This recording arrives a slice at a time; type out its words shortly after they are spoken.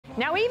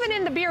Now, even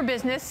in the beer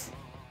business,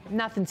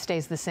 nothing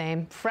stays the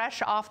same.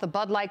 Fresh off the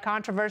Bud Light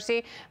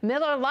controversy,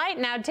 Miller Lite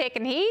now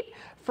taking heat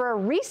for a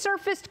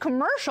resurfaced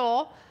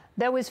commercial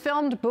that was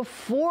filmed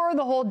before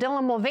the whole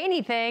Dylan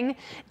Mulvaney thing,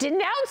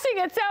 denouncing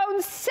its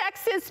own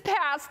sexist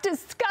past.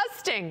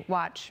 Disgusting.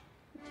 Watch.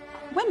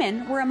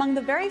 Women were among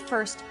the very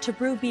first to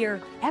brew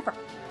beer ever.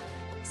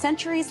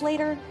 Centuries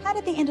later, how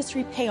did the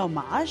industry pay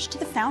homage to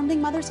the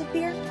founding mothers of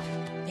beer?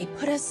 They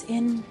put us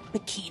in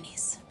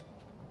bikinis.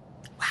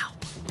 Wow.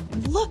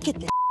 Look at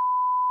this.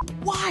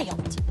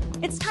 Wild.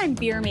 It's time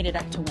beer made it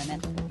up to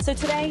women. So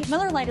today,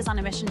 Miller Lite is on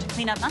a mission to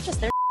clean up not just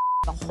their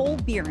the whole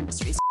beer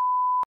industry's.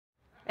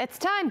 It's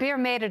time beer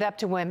made it up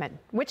to women,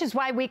 which is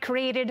why we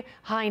created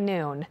High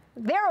Noon.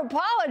 They're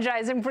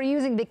apologizing for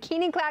using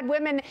bikini-clad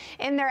women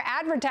in their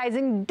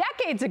advertising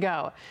decades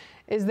ago.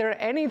 Is there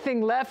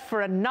anything left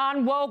for a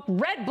non-woke,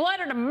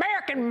 red-blooded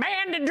American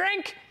man to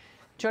drink?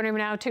 Joining me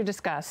now to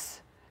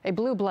discuss a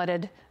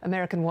blue-blooded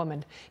American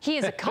woman. He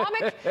is a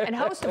comic and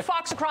host of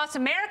Fox Across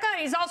America.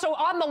 He's also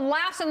on the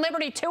Laughs and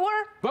Liberty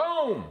tour.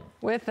 Boom!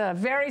 With a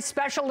very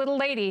special little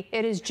lady.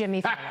 It is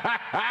Jimmy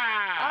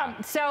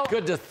Failla. So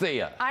good to see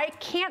you. I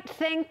can't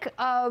think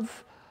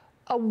of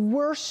a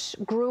worse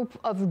group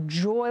of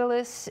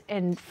joyless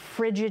and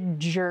frigid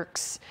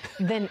jerks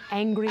than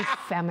angry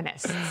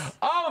feminists.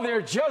 Oh,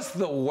 they're just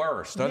the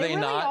worst, are they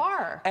really not?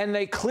 Are. And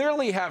they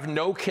clearly have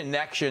no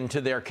connection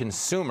to their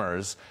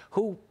consumers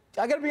who,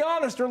 I gotta be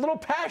honest, are a little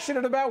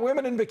passionate about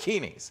women in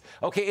bikinis.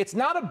 Okay, it's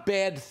not a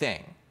bad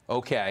thing,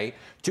 okay,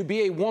 to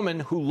be a woman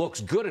who looks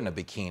good in a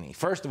bikini.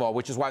 First of all,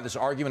 which is why this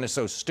argument is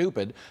so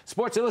stupid,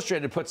 Sports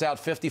Illustrated puts out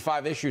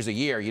 55 issues a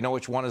year. You know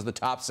which one is the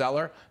top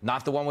seller?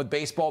 Not the one with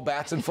baseball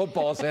bats and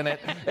footballs in it.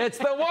 It's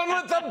the one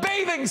with the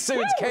bathing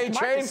suits,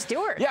 K-Train.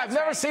 Yeah, I've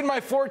never seen my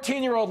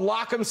 14-year-old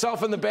lock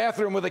himself in the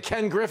bathroom with a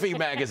Ken Griffey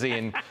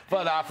magazine.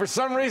 But for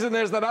some reason,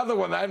 there's that other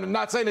one. I'm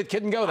not saying it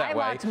couldn't go that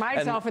way. I locked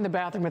myself in the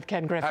bathroom with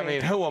Ken Griffey. I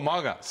mean, who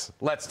among us?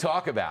 Let's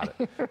talk about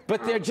it.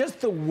 But they're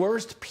just the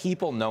worst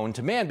people known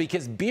to man,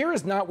 because beer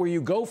is not where you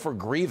go for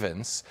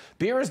grievance.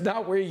 Beer is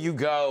not where you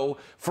go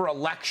for a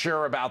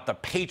lecture about the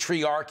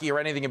patriarchy or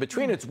anything in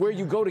between. It's where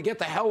you go to get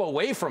the hell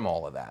away from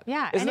all of that.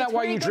 Yeah. Isn't that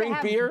why you drink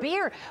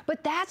beer?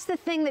 But that's the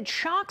thing that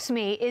shocks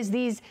me is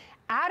these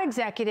ad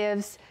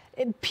executives,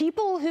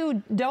 people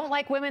who don't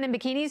like women in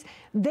bikinis,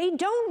 they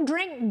don't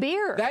drink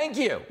beer. Thank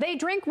you. They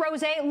drink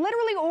rosé,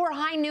 literally, or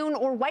High Noon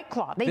or White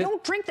Claw. They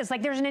don't drink this.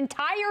 Like, there's an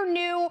entire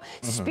new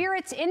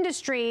spirits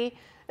industry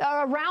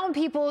around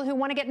people who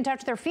want to get in touch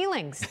with their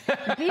feelings.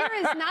 Beer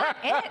is not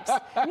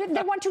it.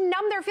 They want to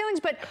numb their feelings.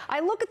 But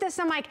I look at this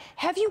and I'm like,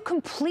 have you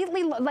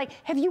completely,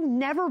 have you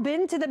never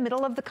been to the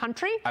middle of the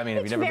country? I mean,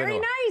 it's very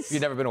nice.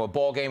 You've never been to a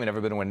ball game, you've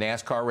never been to a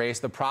NASCAR race.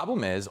 The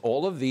problem is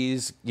all of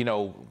these,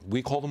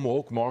 we call them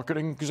woke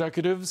marketing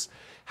executives,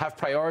 have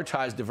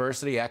prioritized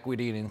diversity,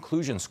 equity, and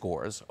inclusion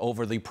scores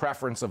over the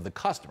preference of the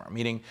customer,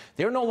 meaning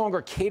they're no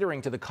longer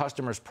catering to the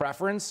customer's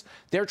preference.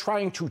 They're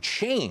trying to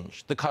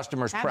change the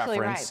customer's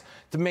preference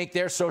to make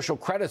their social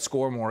credit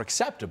score more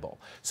acceptable.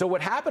 So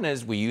what happened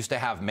is we used to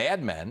have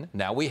mad men,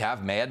 now we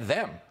have mad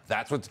them.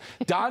 That's what's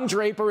Don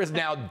Draper is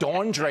now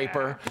Dawn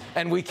Draper,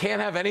 and we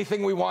can't have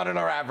anything we want in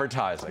our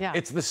advertising. Yeah.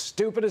 It's the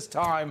stupidest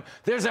time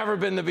there's ever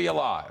been to be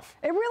alive.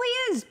 It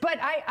really is, but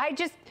I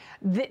just,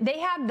 they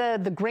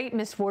had the great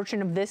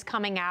misfortune of this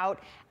coming out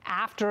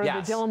after the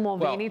Dylan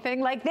Mulvaney thing.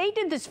 Like, they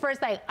did this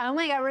first, oh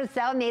my God, we're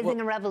so amazing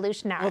and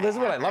revolutionary. Well, this is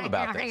what I love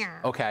about this,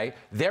 okay?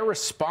 Their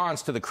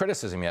response to the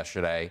criticism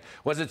yesterday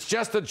was, it's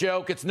just a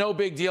joke, it's no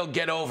big deal,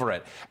 get over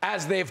it.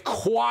 As they've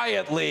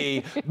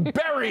quietly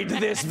buried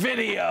this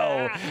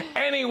video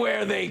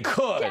anywhere they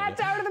could. Cat's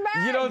out of the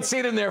bag. You don't see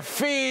it in their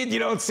feed, you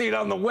don't see it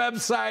on the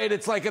website,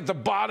 it's like at the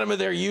bottom of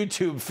their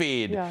YouTube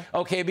feed,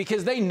 okay?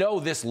 Because they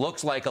know this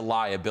looks like a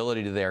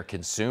liability to their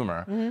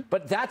consumer.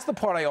 But that's the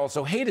part I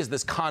also hate, is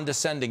this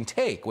condescending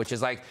take, which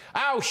is like,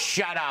 oh,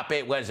 shut up,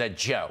 it was a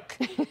joke.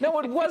 No,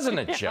 it wasn't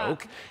a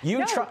joke.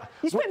 You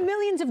spent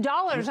millions of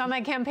dollars on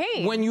that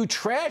campaign. When you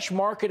trash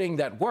marketing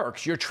that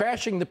works, you're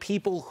trashing the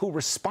people who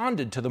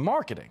responded to the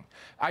marketing.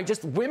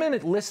 Women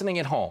listening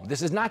at home,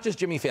 this is not just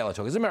Jimmy Failla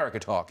talking, this is America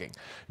talking.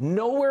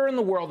 Nowhere in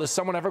the world is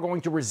someone ever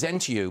going to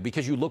resent you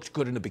because you looked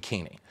good in a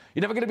bikini.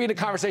 You're never going to be in a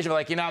conversation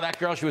like, that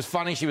girl, she was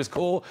funny, she was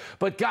cool,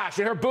 but gosh,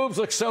 her boobs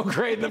look so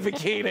great in the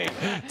bikini.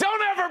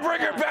 Don't ever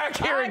bring her back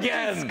here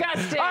again.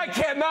 Disgusting. I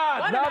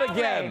cannot. Not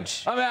again.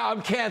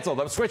 I'm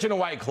canceled. I'm switching to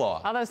White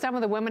Claw. Although some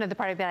of the women at the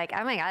party would be like,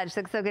 oh my God, she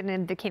looks so good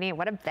in a bikini.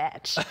 What a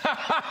bitch.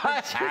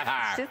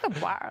 She's the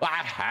worst.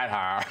 I had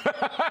her.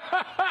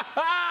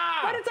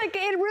 But it's like,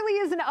 it really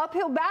is an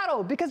uphill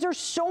battle because there's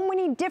so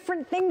many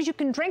different things you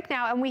can drink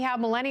now, and we have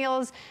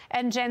millennials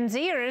and Gen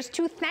Zers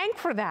to thank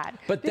for that.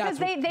 But because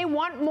they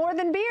want more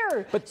than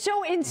beer.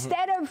 So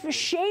instead of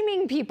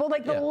shaming people,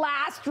 like the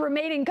last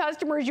remaining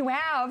customers you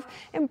have,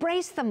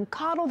 embrace them,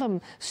 coddle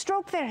them,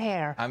 stroke their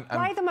hair,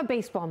 buy them a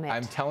baseball mitt.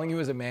 I'm telling you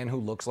as a man who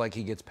looks like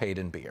he gets paid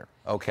in beer.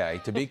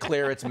 Okay, to be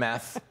clear, it's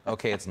meth.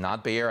 Okay, it's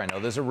not beer. I know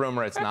there's a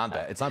rumor it's not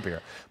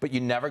beer. But you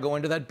never go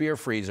into that beer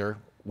freezer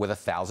with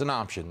 1,000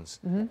 options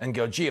and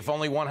go, gee, if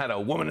only one had a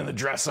woman in the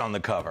dress on the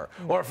cover,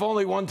 or if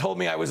only one told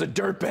me I was a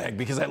dirtbag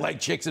because I like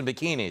chicks in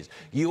bikinis.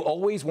 You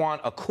always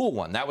want a cool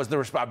one. That was the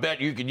response. I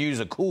bet you could use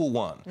a cool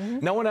one.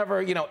 No one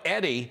ever, you know,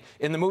 Eddie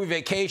in the movie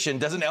Vacation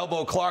doesn't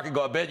elbow Clark and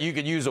go, I bet you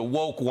could use a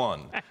woke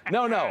one.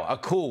 No, a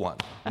cool one.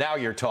 Now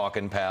you're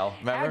talking, pal.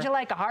 Remember? How'd you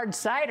like a hard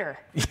cider?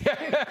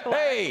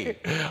 Hey,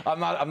 I'm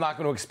not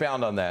going to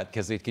expound on that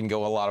because it can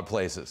go a lot of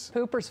places.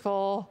 Hooper's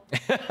full.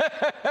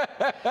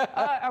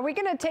 Are we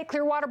going to take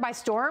Clearwater by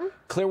storm?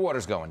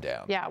 Clearwater's going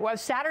down. Yeah, well,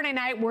 Saturday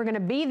night, we're going to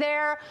be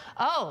there.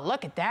 Oh,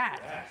 look at that.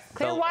 Yes.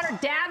 Clearwater,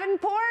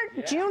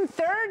 Davenport, June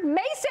 3rd,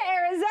 Mesa,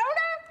 Arizona.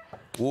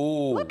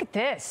 Ooh. Look at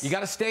this. You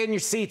got to stay in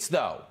your seats,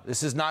 though.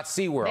 This is not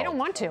SeaWorld. They don't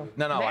want to.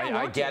 No,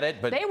 I get it,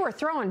 but... They were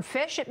throwing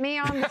fish at me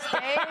on the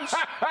stage.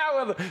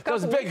 Well,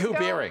 those big hoop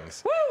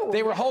earrings. Woo.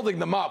 They were holding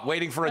them up,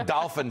 waiting for a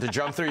dolphin to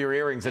jump through your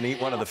earrings and eat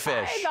one of the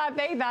fish.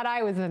 They thought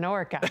I was an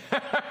orca.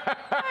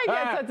 I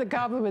guess that's a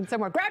compliment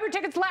somewhere. Grab your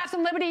tickets, Laughs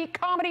and Liberty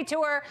Comedy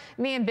Tour.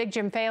 Me and Big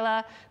Jim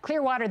Failla.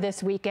 Clearwater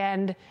this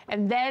weekend.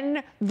 And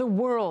then the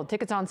world.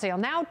 Tickets on sale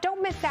now.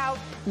 Don't miss out.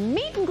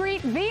 Meet and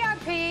greet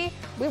VIP.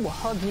 We will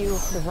hug you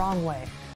the wrong way.